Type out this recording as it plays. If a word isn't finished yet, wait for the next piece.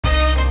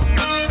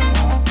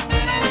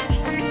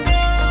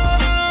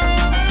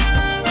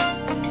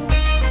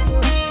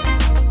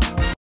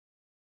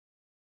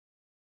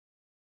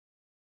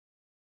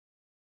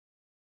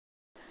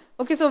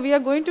Okay, so we are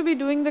going to be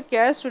doing the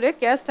CAIRS today.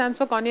 CAIRS stands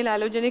for Corneal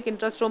Allogenic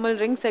Intrastromal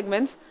Ring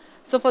Segments.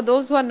 So for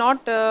those who are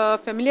not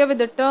familiar with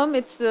the term,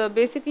 it's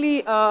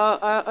basically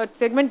a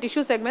segment,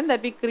 tissue segment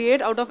that we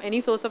create out of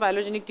any source of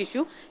allogenic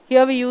tissue.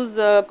 Here we use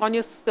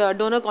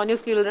donor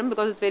corneoscleral rim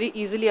because it's very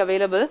easily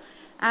available.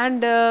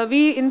 And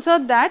we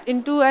insert that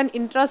into an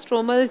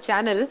intrastromal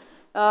channel,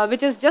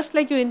 which is just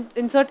like you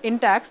insert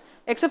Intacs,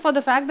 except for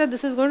the fact that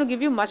this is going to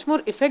give you much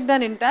more effect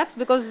than Intacs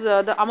because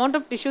the amount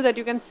of tissue that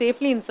you can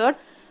safely insert,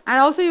 and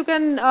also you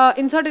can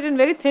insert it in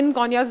very thin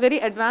corneas, very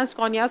advanced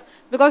corneas,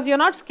 because you're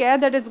not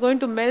scared that it's going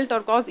to melt or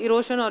cause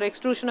erosion or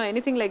extrusion or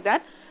anything like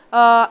that.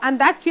 And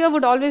that fear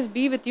would always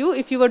be with you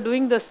if you were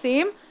doing the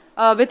same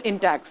with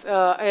Intacs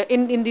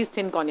in these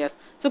thin corneas.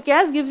 So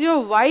CAIRS gives you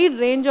a wide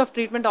range of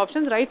treatment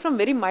options, right from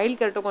very mild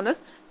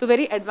keratoconus to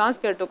very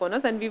advanced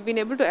keratoconus, and we've been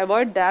able to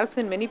avoid DALCs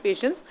in many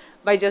patients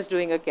by just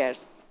doing a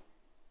CAIRS.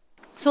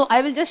 So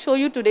I will just show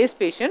you today's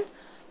patient.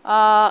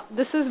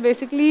 This is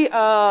basically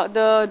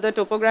the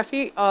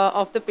topography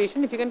of the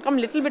patient. If you can come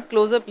a little bit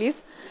closer,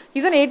 please.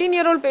 He's an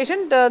 18-year-old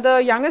patient.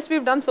 The youngest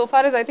we've done so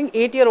far is, I think,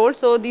 8-year-old.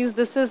 So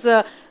this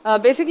is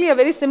basically a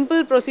very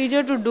simple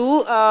procedure to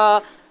do.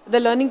 The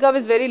learning curve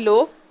is very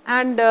low.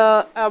 And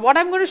what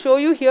I'm going to show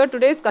you here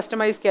today is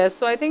customized CAIRS.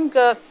 So I think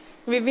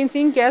we've been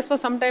seeing CAIRS for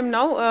some time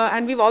now,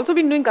 and we've also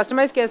been doing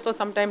customized CAIRS for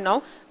some time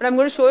now. But I'm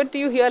going to show it to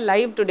you here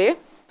live today.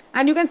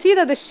 And you can see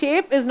that the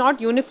shape is not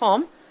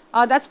uniform.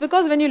 That's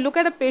because when you look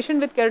at a patient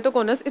with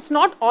keratoconus, it's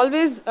not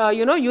always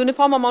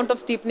uniform amount of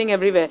steepening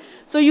everywhere.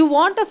 So you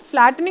want a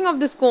flattening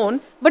of this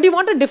cone, but you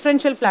want a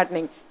differential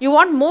flattening. You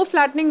want more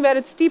flattening where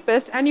it's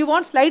steepest, and you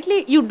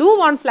do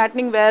want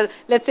flattening where,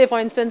 let's say for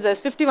instance, there's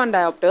 51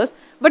 diopters,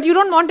 but you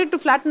don't want it to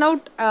flatten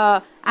out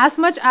as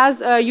much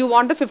as you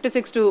want the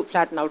 56 to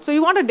flatten out. So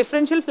you want a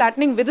differential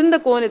flattening within the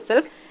cone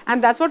itself,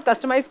 and that's what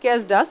customized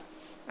CAIRS does.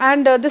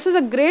 And this is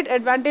a great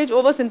advantage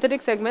over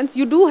synthetic segments.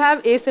 You do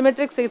have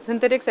asymmetric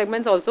synthetic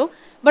segments also,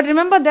 but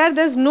remember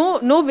there's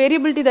no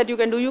variability that you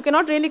can do. You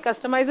cannot really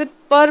customize it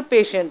per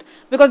patient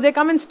because they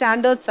come in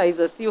standard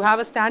sizes. You have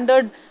a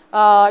standard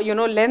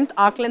length,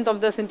 arc length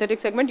of the synthetic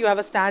segment. You have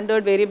a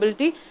standard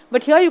variability,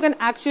 but here you can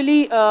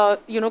actually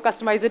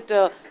customize it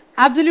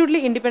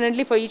absolutely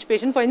independently for each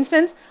patient. For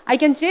instance, I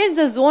can change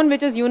the zone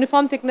which is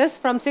uniform thickness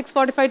from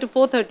 645 to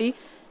 430.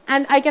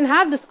 And I can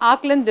have this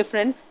arc length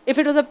different. If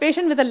it was a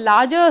patient with a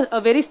larger,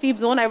 very steep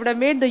zone, I would have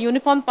made the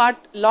uniform part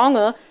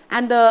longer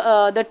and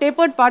the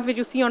tapered part which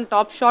you see on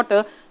top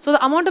shorter. So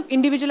the amount of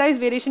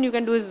individualized variation you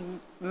can do is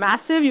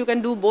massive. You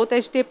can do both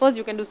edge tapers,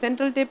 you can do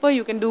central taper,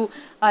 you can do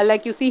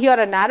like you see here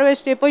a narrow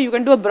edge taper, you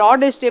can do a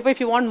broad edge taper if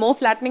you want more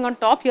flattening on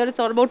top. Here it's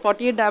all about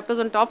 48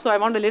 diopters on top, so I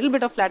want a little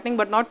bit of flattening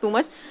but not too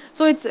much.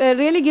 So it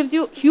really gives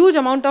you huge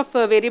amount of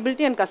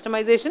variability and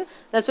customization.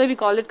 That's why we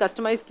call it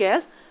customized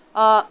CAIRS.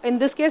 In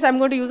this case, I'm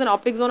going to use an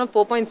optic zone of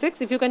 4.6.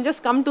 If you can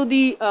just come to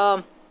the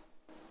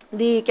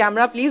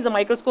camera, please, the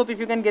microscope, if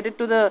you can get it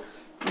to the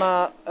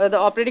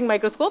operating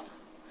microscope.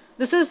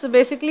 This is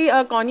basically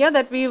a cornea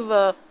that we've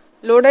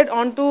loaded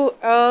onto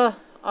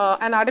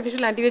an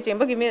artificial anterior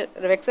chamber. Give me a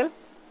Revexel.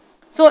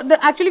 So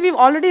actually, we've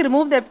already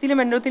removed the epithelium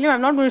endothelium.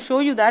 I'm not going to show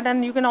you that,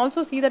 and you can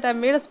also see that I've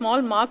made a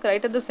small mark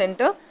right at the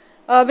center,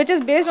 which is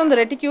based on the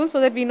reticule,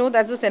 so that we know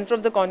that's the center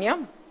of the cornea.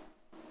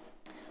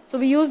 So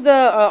we use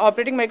the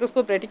operating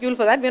microscope reticule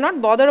for that. We're not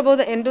bothered about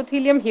the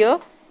endothelium here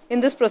in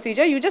this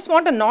procedure. You just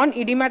want a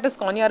non-edematous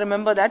cornea,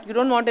 remember that. You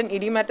don't want an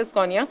edematous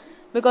cornea,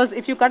 because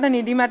if you cut an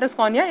edematous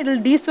cornea, it will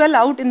deswell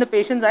out in the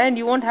patient's eye and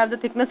you won't have the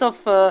thickness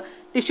of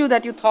tissue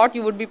that you thought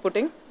you would be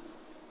putting.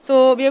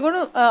 So we are going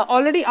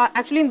to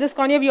actually in this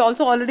cornea we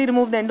also already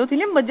removed the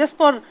endothelium, but just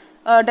for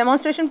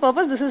demonstration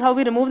purpose, this is how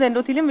we remove the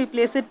endothelium. We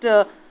place it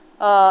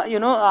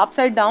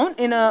upside down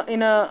in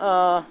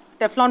a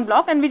Teflon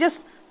block, and we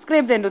just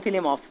scrape the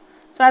endothelium off.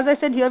 So as I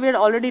said, here we had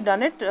already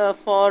done it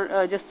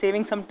for just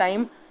saving some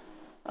time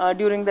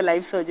during the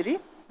live surgery.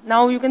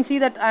 Now you can see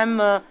that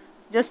I'm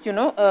just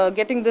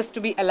getting this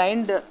to be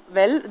aligned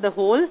well, the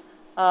hole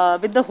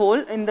with the hole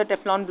in the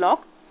Teflon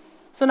block.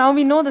 So now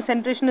we know the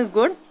centration is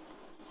good,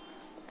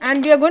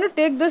 and we are going to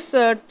take this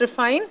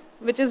trephine,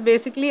 which is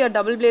basically a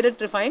double bladed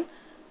trephine,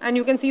 and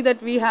you can see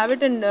that we have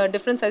it in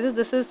different sizes.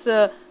 This is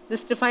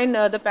this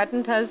trephine, the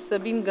patent has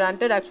been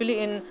granted actually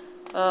in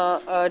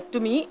to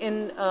me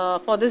in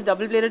for this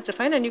double bladed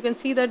trephine, and you can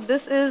see that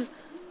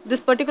this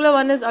particular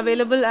one is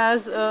available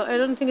as I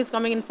don't think it's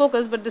coming in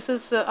focus, but this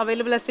is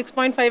available as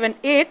 6.5 and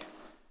 8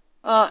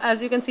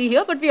 as you can see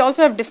here, but we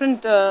also have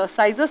different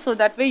sizes, so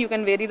that way you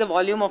can vary the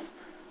volume of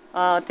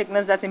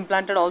thickness that's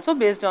implanted also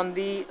based on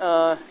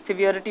the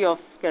severity of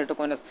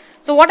keratoconus.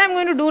 So what I'm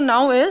going to do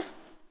now is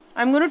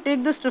I'm going to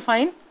take this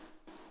trephine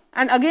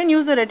and again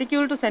use the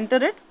reticule to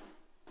center it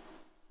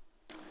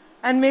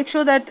and make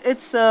sure that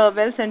it's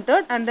well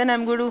centered, and then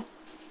I'm going to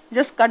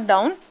just cut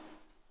down.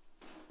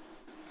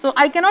 So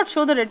I cannot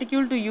show the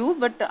reticule to you,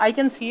 but I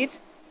can see it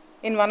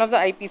in one of the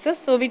eyepieces.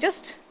 So we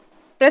just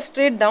press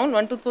straight down,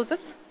 1 2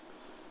 forceps,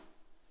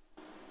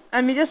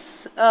 and we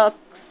just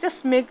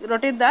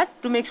rotate that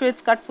to make sure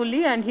it's cut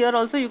fully. And here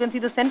also you can see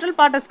the central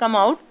part has come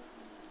out,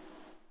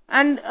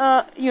 And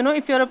you know,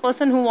 if you're a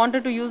person who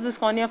wanted to use this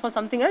cornea for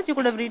something else, you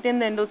could have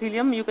retained the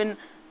endothelium. You can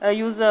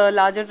use a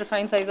larger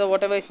refined size or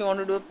whatever if you want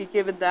to do a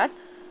PK with that.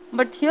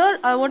 But here,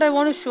 what I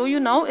want to show you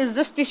now is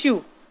this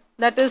tissue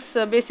that is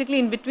basically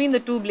in between the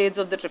two blades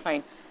of the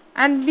trephine.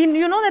 And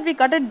you know that we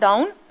cut it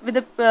down with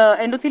the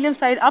endothelium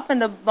side up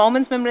and the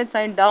Bowman's membrane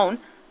side down.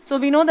 So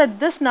we know that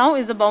this now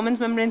is the Bowman's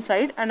membrane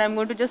side, and I'm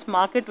going to just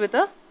mark it with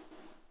a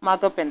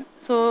marker pen.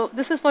 So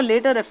this is for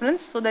later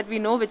reference so that we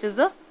know which is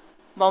the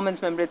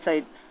Bowman's membrane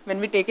side when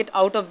we take it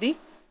out of the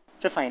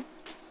trephine.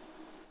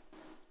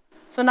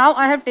 So now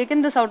I have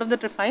taken this out of the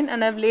trephine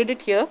and I have laid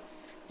it here.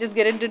 Just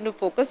get it into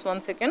focus,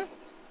 1 second.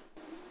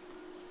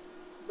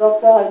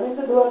 Dr.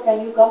 Agarwal,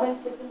 can you come and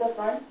sit in the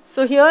front?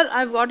 So here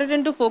I've got it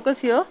into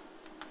focus here.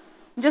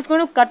 I'm just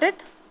going to cut it.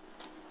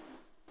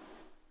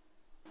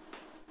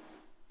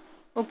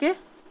 Okay,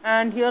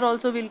 and here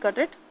also we'll cut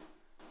it.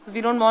 We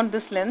don't want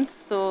this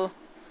length, so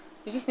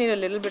you just need a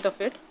little bit of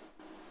it.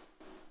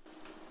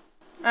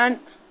 And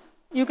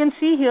you can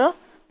see here,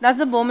 that's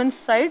the Bowman's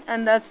side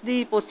and that's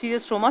the posterior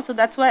stroma. So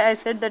that's why I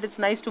said that it's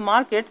nice to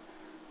mark it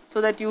so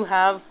that you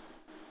have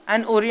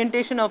an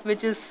orientation of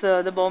which is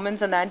the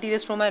Bowman's and the anterior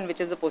stroma and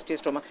which is the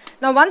posterior stroma.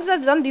 Now once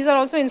that's done, these are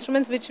also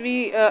instruments which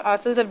we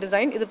ourselves have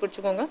designed.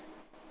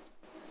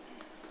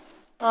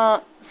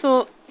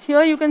 So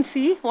here you can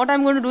see what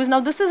I'm going to do is, now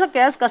this is a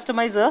CAIRS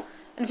customizer,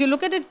 and if you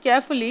look at it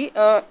carefully,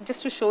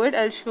 just to show it,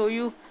 I'll show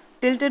you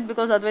tilted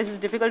because otherwise it's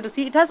difficult to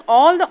see. It has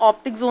all the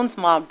optic zones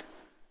marked,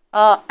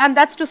 and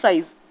that's to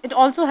size. It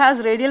also has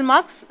radial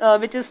marks,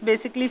 which is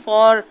basically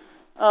for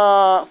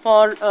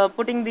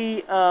putting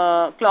the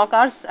clock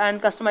hours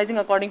and customizing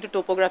according to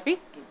topography.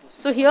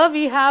 So here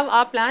we have,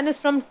 our plan is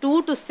from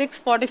 2 to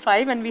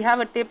 6:45 and we have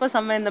a taper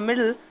somewhere in the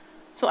middle.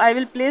 So I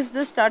will place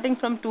this starting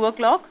from 2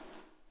 o'clock.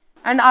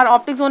 And our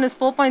optic zone is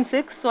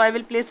 4.6, so I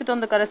will place it on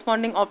the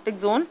corresponding optic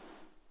zone,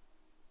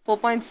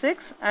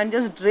 4.6, and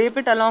just drape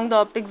it along the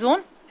optic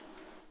zone,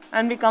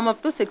 and we come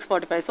up to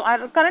 6:45. So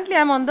currently I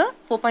am on the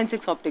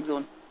 4.6 optic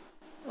zone.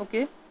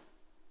 Okay,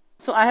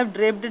 so I have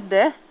draped it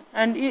there,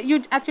 and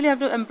you actually have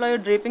to employ a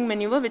draping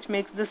maneuver, which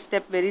makes this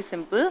step very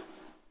simple.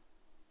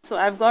 So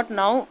I've got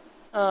now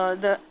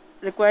the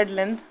required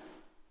length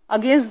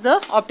against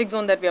the optic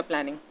zone that we are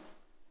planning.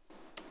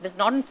 It is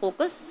not in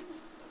focus.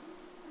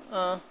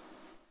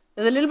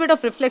 There's a little bit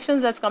of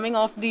reflections that's coming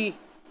off the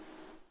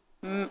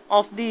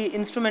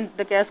instrument,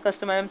 the CAIRS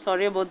customer. I'm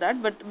sorry about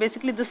that, but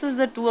basically this is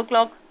the 2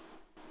 o'clock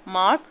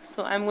mark.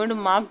 So I'm going to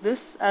mark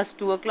this as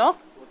 2 o'clock,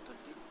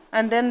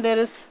 and then there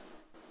is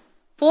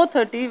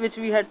 4:30 which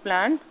we had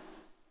planned.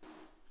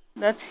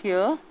 That's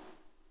here.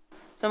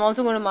 So I'm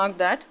also going to mark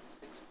that,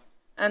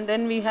 and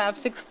then we have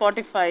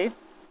 6:45,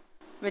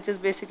 which is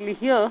basically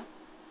here.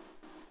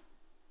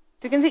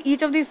 So you can see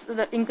each of these.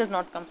 The ink has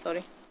not come.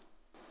 Sorry.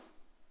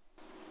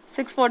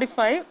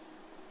 6:45,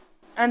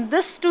 and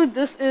this to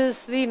this is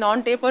the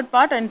non-tapered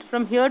part, and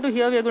from here to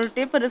here we are going to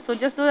taper it. So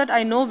just so that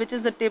I know which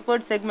is the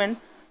tapered segment,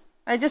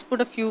 I just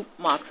put a few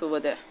marks over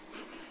there.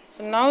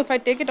 So now if I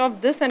take it off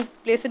this and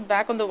place it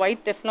back on the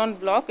white Teflon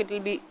block, it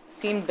will be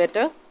seen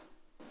better.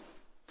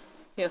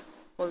 Here,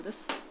 hold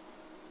this.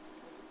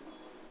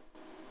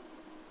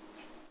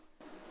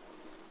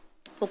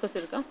 Focus,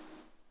 Irka.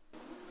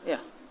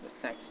 Yeah,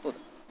 thanks. Hold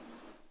it.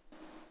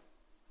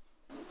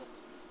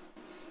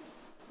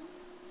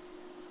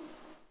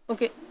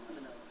 Okay.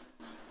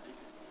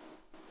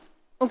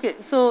 Okay,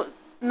 so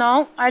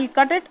now I'll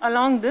cut it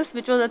along this,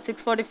 which was at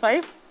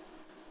 6:45.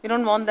 We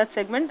don't want that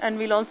segment, and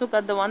we'll also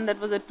cut the one that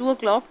was at 2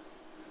 o'clock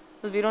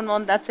because we don't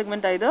want that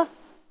segment either.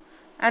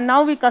 And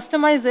now we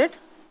customize it,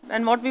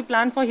 and what we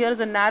plan for here is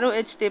a narrow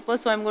edge taper.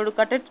 So I'm going to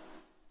cut it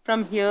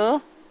from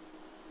here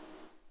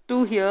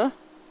to here,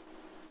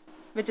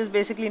 which is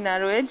basically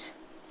narrow edge.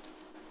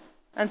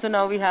 And so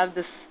now we have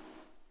this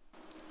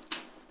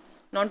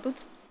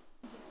non-tooth.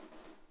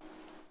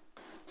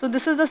 So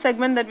this is the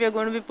segment that we are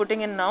going to be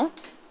putting in now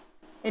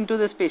into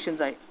this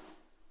patient's eye.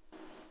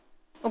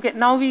 Okay,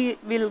 now we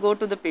will go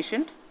to the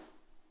patient.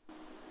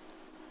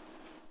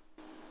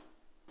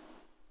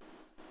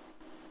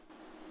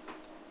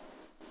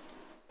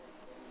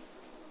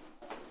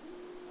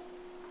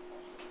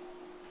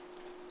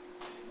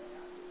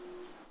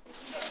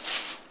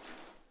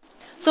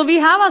 So we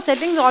have our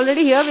settings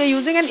already here. We are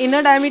using an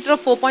inner diameter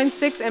of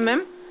 4.6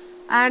 mm.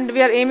 And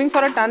we are aiming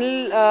for a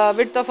tunnel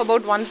width of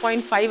about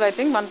 1.5, I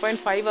think,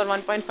 1.5 or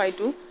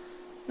 1.52.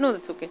 No,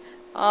 that's okay.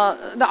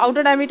 The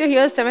outer diameter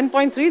here is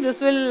 7.3. This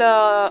will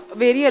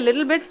vary a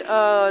little bit,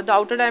 the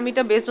outer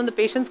diameter based on the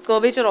patient's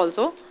curvature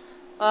also.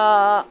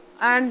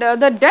 And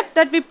the depth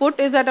that we put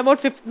is at about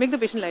 50. Make the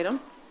patient lie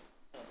down.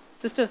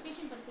 Sister,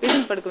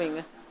 patient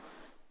padkoinga.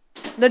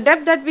 The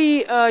depth that we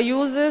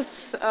use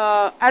is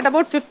at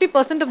about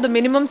 50% of the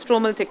minimum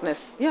stromal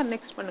thickness. Yeah,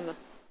 next panunga.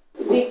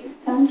 We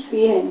can't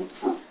see him.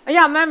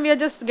 Yeah, ma'am, we are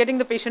just getting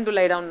the patient to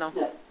lie down now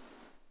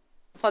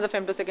for the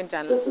femtosecond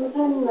channel. So,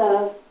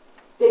 Soosan,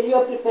 till you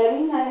are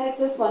preparing, I had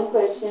just one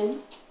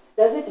question.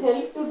 Does it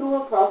help to do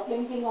a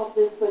cross-linking of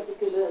this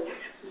particular piece?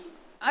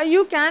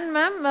 You can,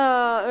 ma'am,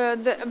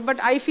 but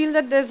I feel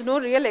that there's no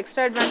real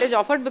extra advantage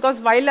offered,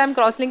 because while I'm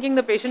cross-linking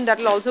the patient, that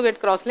will also get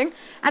cross-linked.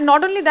 And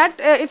not only that,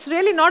 it's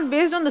really not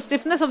based on the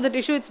stiffness of the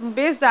tissue. It's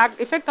based, the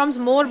effect comes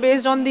more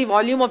based on the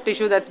volume of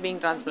tissue that's being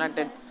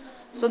transplanted.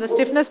 So the Would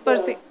stiffness it per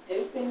se.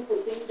 help in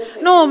putting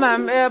the No,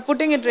 ma'am, segmental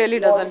putting it really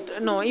loss?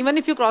 doesn't. No, even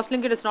if you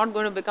cross-link it, it's not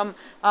going to become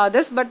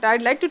this. But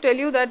I'd like to tell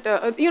you that,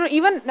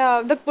 even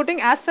the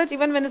putting as such,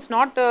 even when it's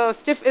not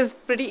stiff, is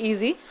pretty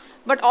easy.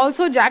 But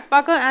also Jack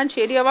Parker and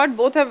Shady Award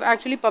both have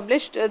actually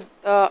published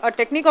a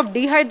technique of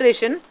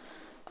dehydration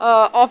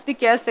of the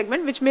CAIRS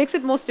segment, which makes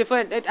it more stiffer.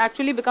 It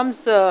actually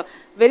becomes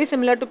very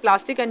similar to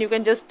plastic, and you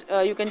can just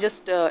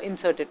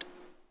insert it.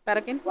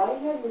 Parakin? Why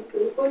have you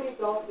preferred it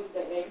off with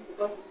the end?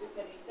 Because if it's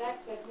an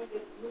intact segment,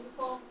 it's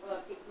uniform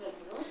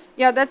thickness, you know.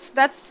 Yeah, that's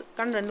that's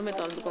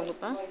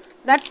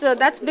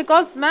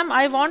because, ma'am,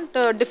 I want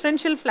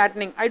differential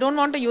flattening. I don't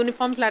want a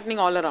uniform flattening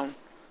all around.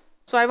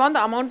 So I want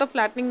the amount of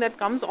flattening that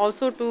comes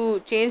also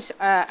to change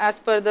as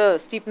per the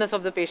steepness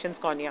of the patient's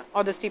cornea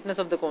or the steepness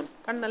of the cone.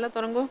 Kannalla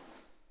Thorango?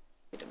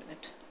 Wait a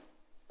minute.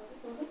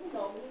 So that we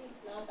normally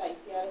implant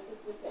ICRS is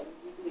 70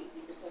 to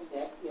 80%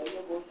 depth. Here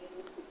you're going in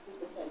with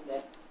 50%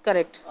 depth.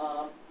 Correct.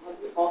 Have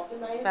you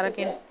optimized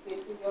the depth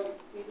based on your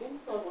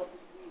experience, or what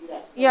is the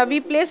rationale? Yeah, we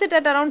place it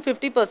at around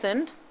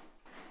 50%.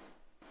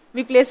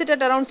 We place it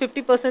at around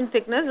 50%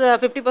 thickness,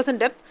 50%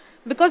 depth,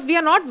 because we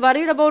are not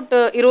worried about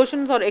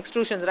erosions or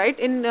extrusions, right?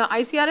 In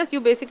ICRS,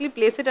 you basically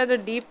place it at a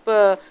deep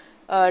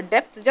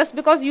depth, just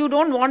because you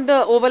don't want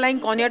the overlying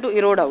cornea to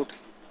erode out.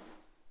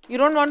 You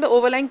don't want the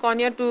overlying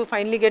cornea to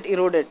finally get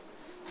eroded.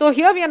 So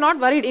here we are not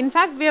worried. In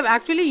fact, we have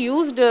actually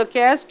used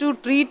CAIRS to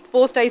treat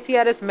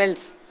post-ICRS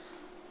melts,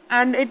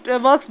 and it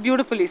works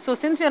beautifully. So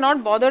since we are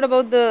not bothered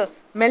about the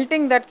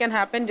melting that can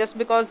happen just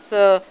because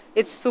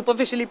it's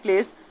superficially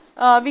placed,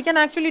 we can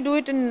actually do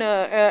it in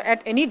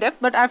at any depth,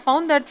 but I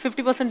found that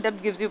 50%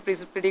 depth gives you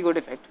pretty good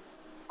effect.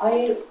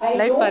 I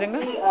Light don't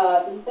paranga? see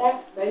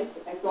intact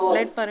smells at all.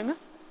 Light paranga?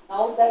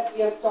 Now that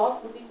we have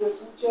stopped putting the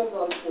sutures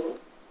also,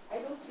 I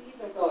don't see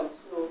it at all.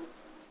 So,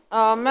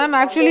 ma'am,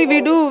 actually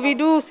we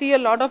do see a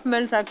lot of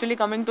melts actually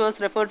coming to us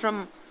referred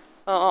from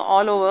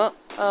all over,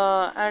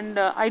 and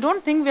I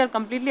don't think we are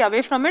completely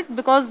away from it,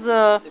 because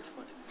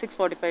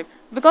 6:45,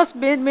 because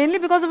mainly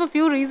because of a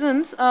few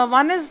reasons.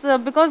 One is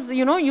because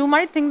you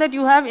might think that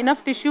you have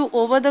enough tissue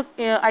over the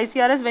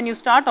ICRS when you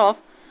start off,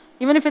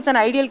 even if it's an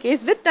ideal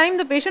case. With time,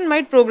 the patient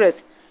might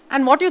progress,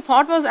 and what you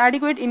thought was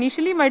adequate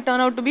initially might turn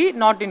out to be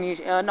not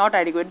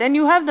adequate. Then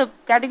you have the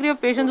category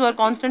of patients who are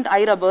constant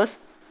eye rubbers.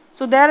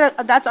 So there,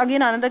 that's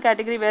again another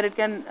category where it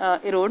can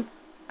erode,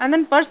 and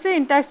then per se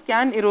intacts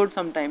can erode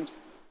sometimes.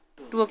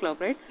 2 o'clock,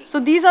 right? So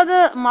these are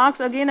the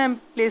marks again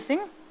I'm placing,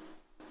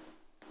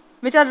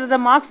 which are the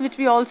marks which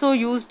we also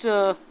used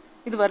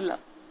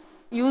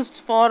used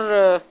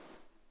for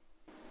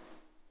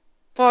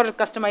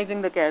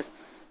customizing the CAIRS.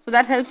 So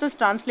that helps us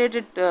translate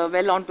it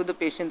well onto the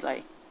patient's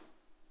eye.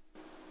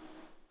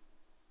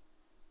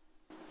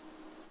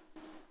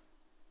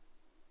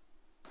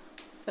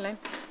 Saline.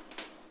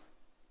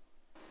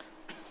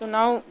 So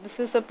now this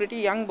is a pretty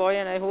young boy,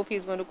 and I hope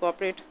he's going to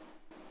cooperate.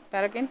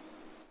 Parakin.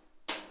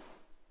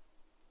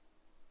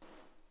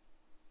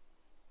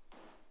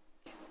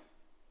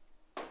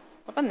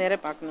 Papa nere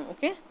paaknu,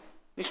 okay?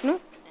 Vishnu.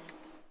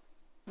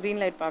 Green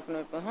light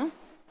paaknu ipo, huh?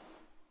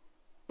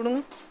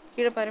 Pudunga.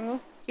 Kira paringo.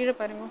 Kira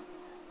paringo.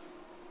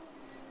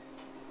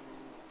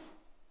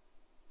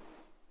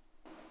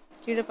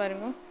 Kira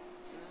paringo.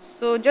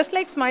 So just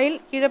like smile,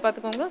 kira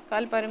patakonga.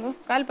 Kal paringo.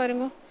 Kal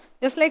paringo.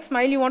 Just like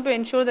smile, you want to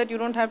ensure that you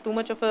don't have too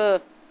much of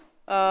a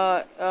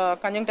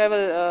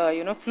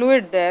conjunctival,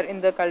 fluid there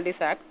in the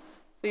cul-de-sac.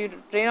 So you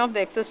drain off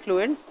the excess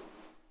fluid.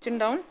 Chin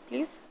down,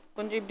 please.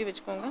 Konja ipdi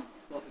vechukonga.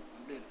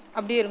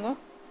 Abdi irungo.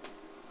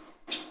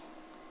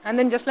 And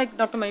then just like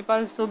Dr.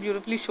 Maipal so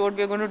beautifully showed,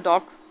 we are going to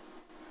dock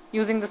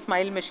using the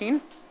smile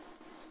machine.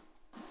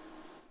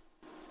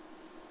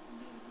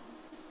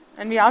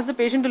 And we ask the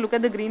patient to look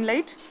at the green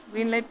light.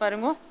 Green light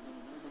paringo.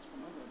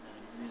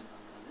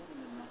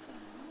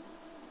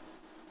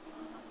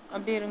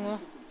 Abdi irungo.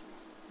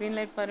 Green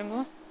light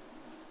paringo.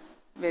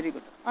 Very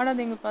good. Ada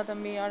dinga pa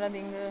thambi, ada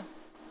dinga.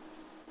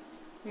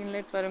 Green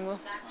light paringo.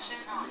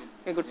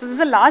 Very good. So this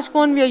is a large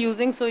cone we are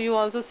using, so you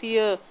also see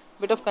a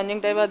bit of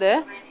conjunctiva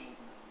there.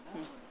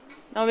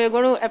 Now we are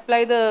going to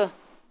apply the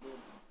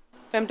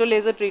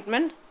femtolaser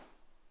treatment.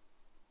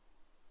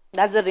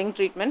 That's the ring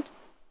treatment.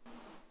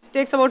 It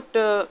takes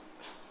about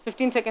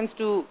 15 seconds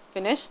to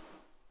finish.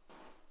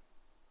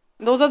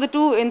 Those are the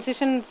two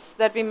incisions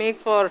that we make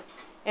for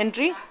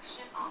entry.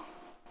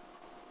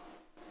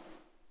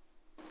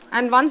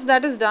 And once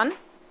that is done,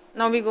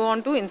 now we go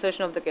on to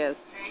insertion of the CAIRS.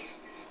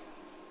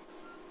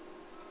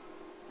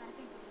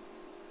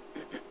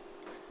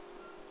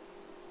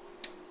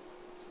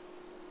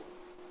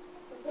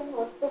 Susan,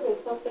 what's the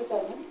width of the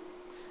tunnel?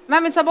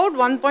 Ma'am, it's about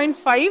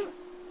 1.5,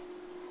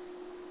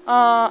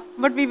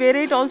 but we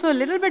vary it also a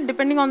little bit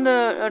depending on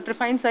the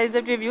trephine size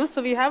that we have used.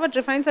 So we have a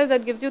trephine size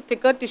that gives you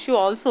thicker tissue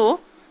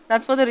also.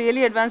 That's for the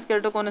really advanced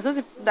keratoconus.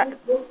 If that This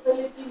looks a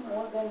little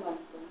more than 1.5.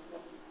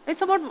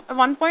 It's about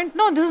 1 point,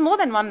 no, this is more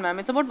than 1, ma'am.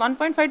 It's about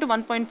 1.5 to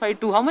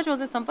 1.52. How much was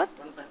it, Sampath?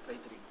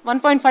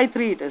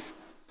 1.53 it is.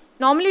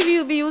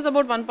 Normally we use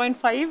about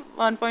 1.5,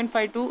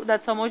 1.52.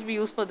 That's how much we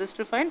use for this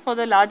trephine. For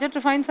the larger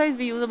trephine size,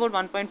 we use about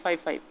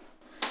 1.55.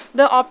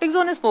 The optic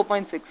zone is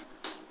 4.6.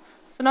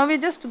 So now we're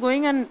just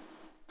going and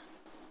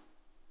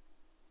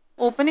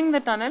opening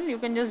the tunnel. You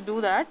can just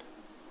do that.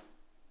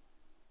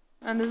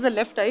 And this is the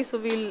left eye, so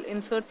we'll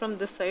insert from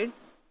this side.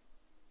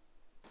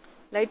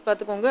 Light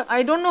paathukonga.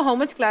 I don't know how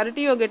much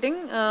clarity you're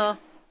getting.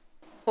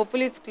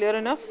 Hopefully it's clear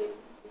enough.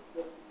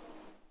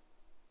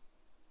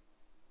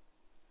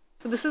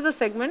 So this is the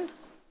segment.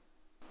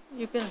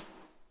 You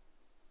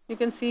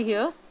can see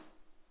here.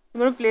 I'm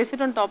going to place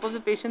it on top of the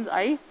patient's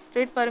eye.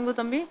 Straight paringu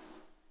thambi.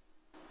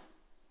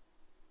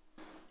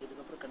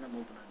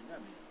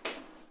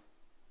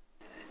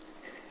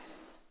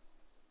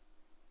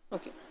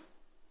 Okay.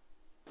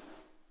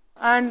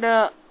 And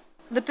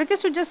the trick is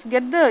to just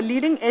get the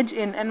leading edge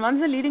in, and once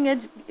the leading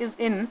edge is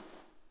in,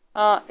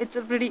 it's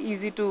pretty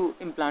easy to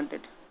implant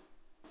it.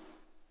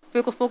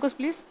 Focus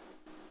please.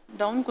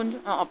 Down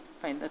konjam, up,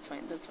 fine, that's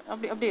fine.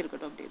 Update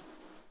irukattu.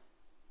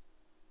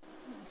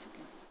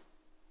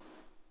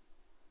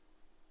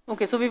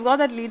 Okay, so we've got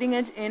that leading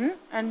edge in,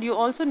 and you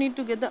also need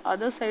to get the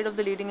other side of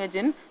the leading edge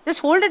in. Just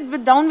hold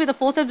it down with the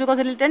forceps because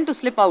it will tend to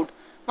slip out.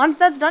 Once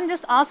that's done,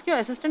 just ask your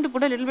assistant to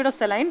put a little bit of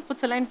saline. Put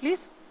saline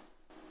please.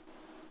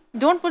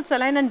 Don't put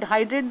saline and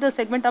hydrate the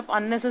segment up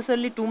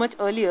unnecessarily too much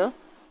earlier,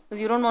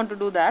 because you don't want to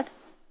do that.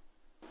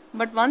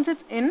 But once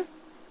it's in,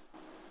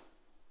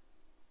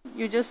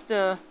 you just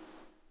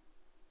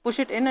push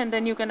it in, and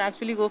then you can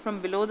actually go from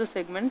below the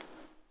segment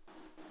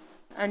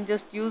and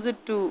just use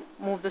it to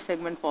move the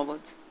segment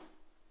forwards.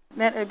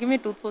 Then give me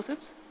tooth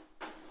forceps.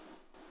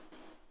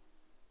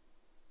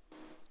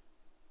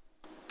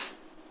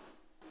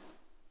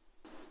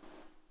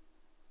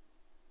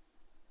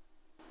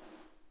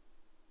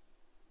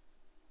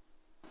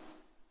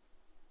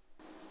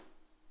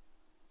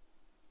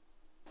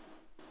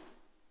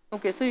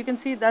 Okay, so you can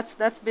see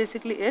that's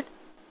basically it,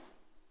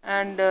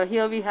 and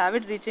here we have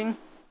it reaching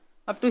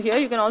up to here.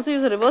 You can also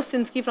use a reverse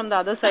Sinski from the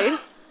other side.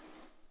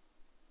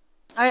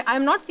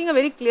 I'm not seeing a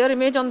very clear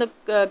image on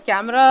the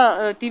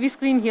camera TV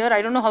screen here.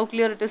 I don't know how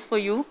clear it is for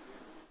you.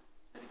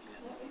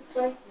 It's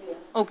quite clear.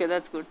 Okay,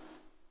 that's good.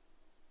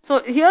 So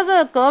here's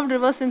a curved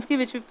reverse Sinski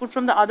which we put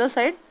from the other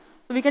side.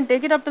 So we can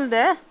take it up till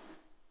there.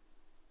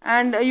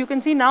 And you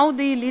can see now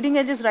the leading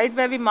edge is right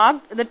where we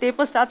marked. The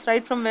taper starts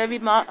right from where we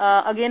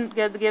again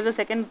gave the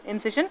second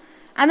incision.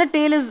 And the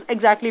tail is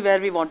exactly where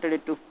we wanted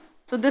it to.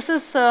 So this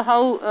is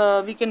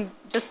how we can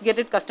just get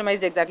it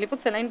customized exactly.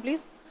 Put saline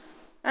please.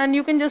 And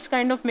you can just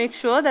kind of make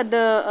sure that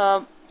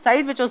the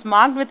side which was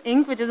marked with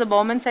ink, which is the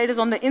Bowman side, is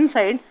on the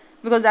inside,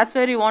 because that's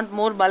where you want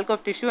more bulk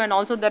of tissue, and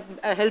also that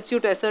helps you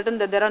to ascertain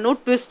that there are no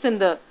twists in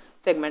the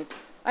segment.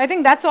 I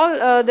think that's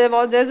all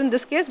there's in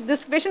this case.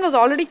 This patient was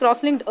already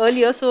cross-linked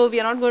earlier, so we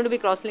are not going to be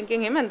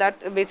cross-linking him, and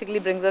that basically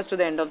brings us to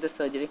the end of this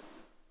surgery.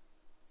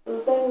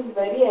 Soosan,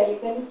 very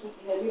elegant,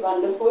 very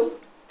wonderful.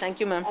 Thank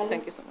you, ma'am.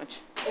 Thank you so much.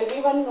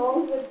 Everyone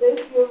knows with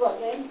this you've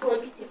again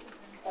put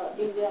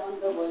India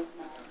on the world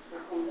map. So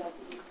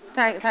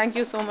congratulations. Thank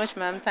you so much,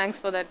 ma'am. Thanks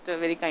for that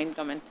very kind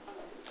comment.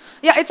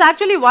 Yeah, it's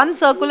actually one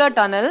circular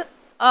tunnel,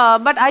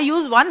 but I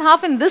use one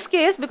half in this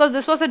case because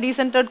this was a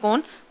decentered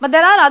cone. But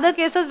there are other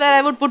cases where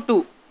I would put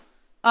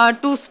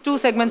two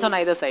segments on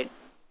either side.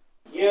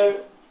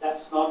 Here,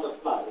 that's not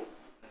applied,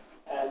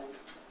 and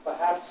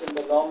perhaps in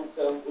the long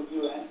term, would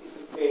you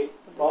anticipate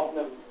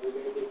problems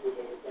related to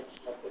the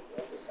retention of the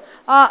keratinocytes?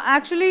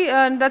 Actually,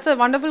 that's a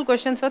wonderful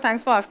question, sir.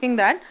 Thanks for asking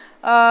that.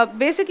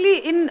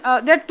 Basically,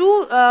 there are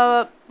two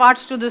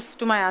parts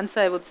to my answer,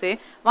 I would say.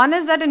 One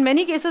is that in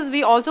many cases,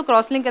 we also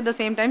cross-link at the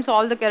same time, so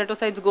all the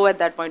keratocytes go at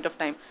that point of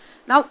time.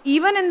 Now,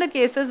 even in the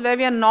cases where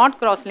we are not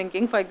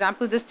cross-linking, for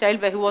example, this child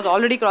who was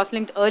already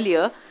cross-linked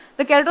earlier,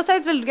 the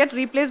keratocytes will get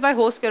replaced by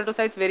host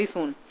keratocytes very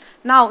soon.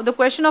 Now, the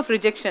question of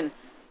rejection.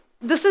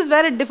 This is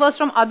where it differs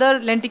from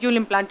other lenticule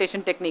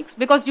implantation techniques,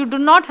 because you do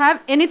not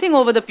have anything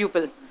over the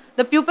pupil.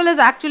 The pupil is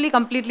actually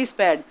completely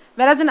spared.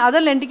 Whereas in other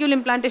lenticule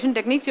implantation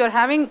techniques, you are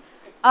having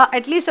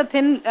at least a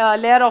thin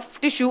layer of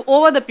tissue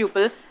over the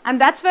pupil, and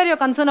that's where your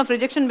concern of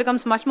rejection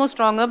becomes much more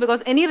stronger,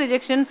 because any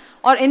rejection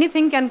or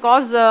anything can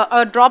cause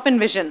a drop in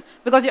vision.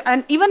 Because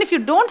and even if you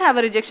don't have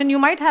a rejection, you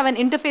might have an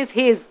interface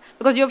haze,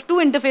 because you have two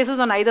interfaces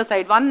on either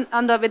side, one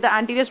with the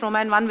anterior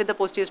stroma and one with the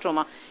posterior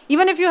stroma.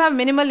 Even if you have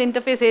minimal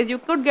interface haze, you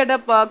could get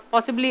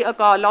possibly a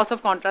loss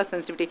of contrast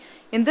sensitivity.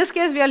 In this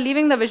case, we are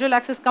leaving the visual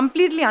axis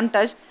completely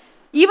untouched.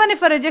 Even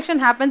if a rejection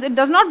happens, it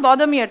does not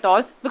bother me at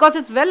all, because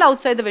it's well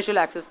outside the visual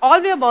axis.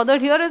 All we are bothered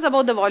here is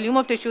about the volume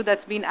of tissue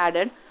that's been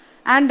added,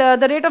 and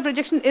the rate of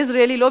rejection is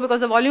really low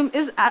because the volume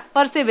is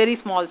per se very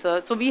small,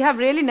 sir. So we have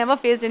really never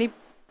faced any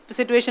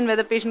situation where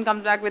the patient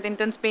comes back with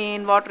intense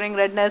pain, watering,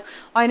 redness,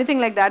 or anything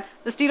like that.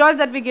 The steroids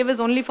that we give is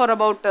only for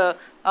about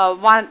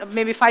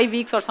maybe 5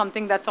 weeks or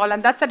something, that's all,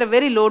 and that's at a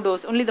very low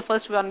dose. Only the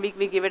first 1 week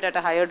we give it at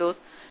a higher dose.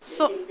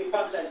 So it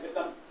becomes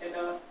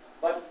thinner,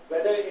 but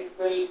whether it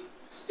will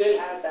still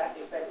have that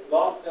effect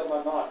long term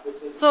or not,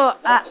 which is So,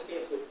 not the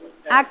case with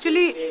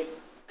actually,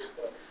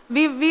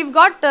 we've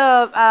got,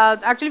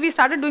 actually we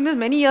started doing this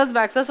many years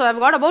back, sir, so I've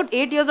got about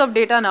 8 years of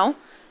data now,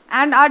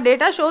 and our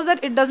data shows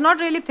that it does not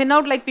really thin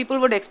out like people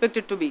would expect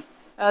it to be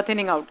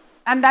thinning out.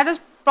 And that is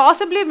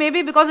possibly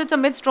maybe because it's a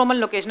mid-stromal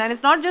location, and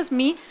it's not just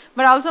me,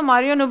 but also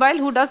Mario Nubail,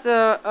 who does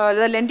the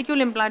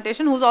lenticule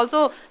implantation, who's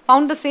also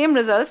found the same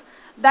results,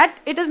 that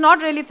it is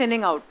not really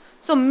thinning out.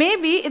 So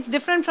maybe it's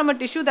different from a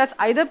tissue that's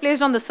either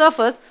placed on the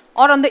surface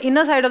or on the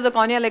inner side of the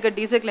cornea like a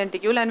desec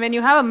lenticule, and when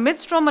you have a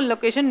mid-stromal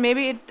location,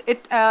 maybe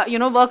it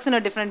works in a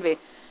different way.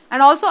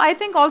 And also, I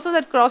think also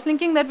that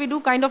cross-linking that we do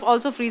kind of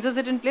also freezes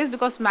it in place,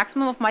 because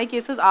maximum of my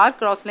cases are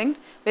cross-linked.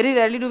 Very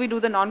rarely do we do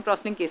the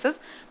non-cross-link cases.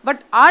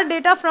 But our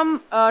data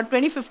from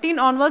 2015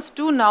 onwards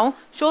to now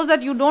shows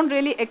that you don't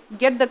really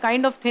get the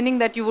kind of thinning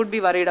that you would be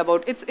worried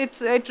about.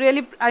 It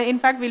really, in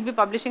fact, we'll be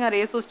publishing our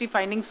ASOST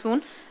findings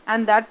soon,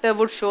 and that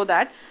would show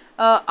that.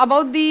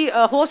 About the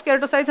host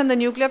keratocytes and the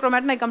nuclear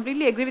chromatin, I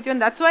completely agree with you,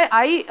 and that's why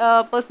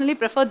I personally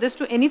prefer this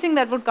to anything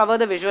that would cover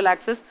the visual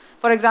axis,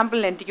 for example,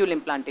 lenticule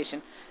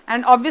implantation.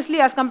 And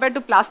obviously, as compared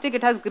to plastic,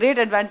 it has great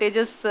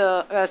advantages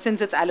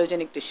since it's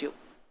allogenic tissue.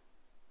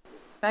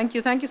 Thank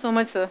you so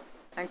much, sir.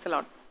 Thanks a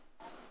lot.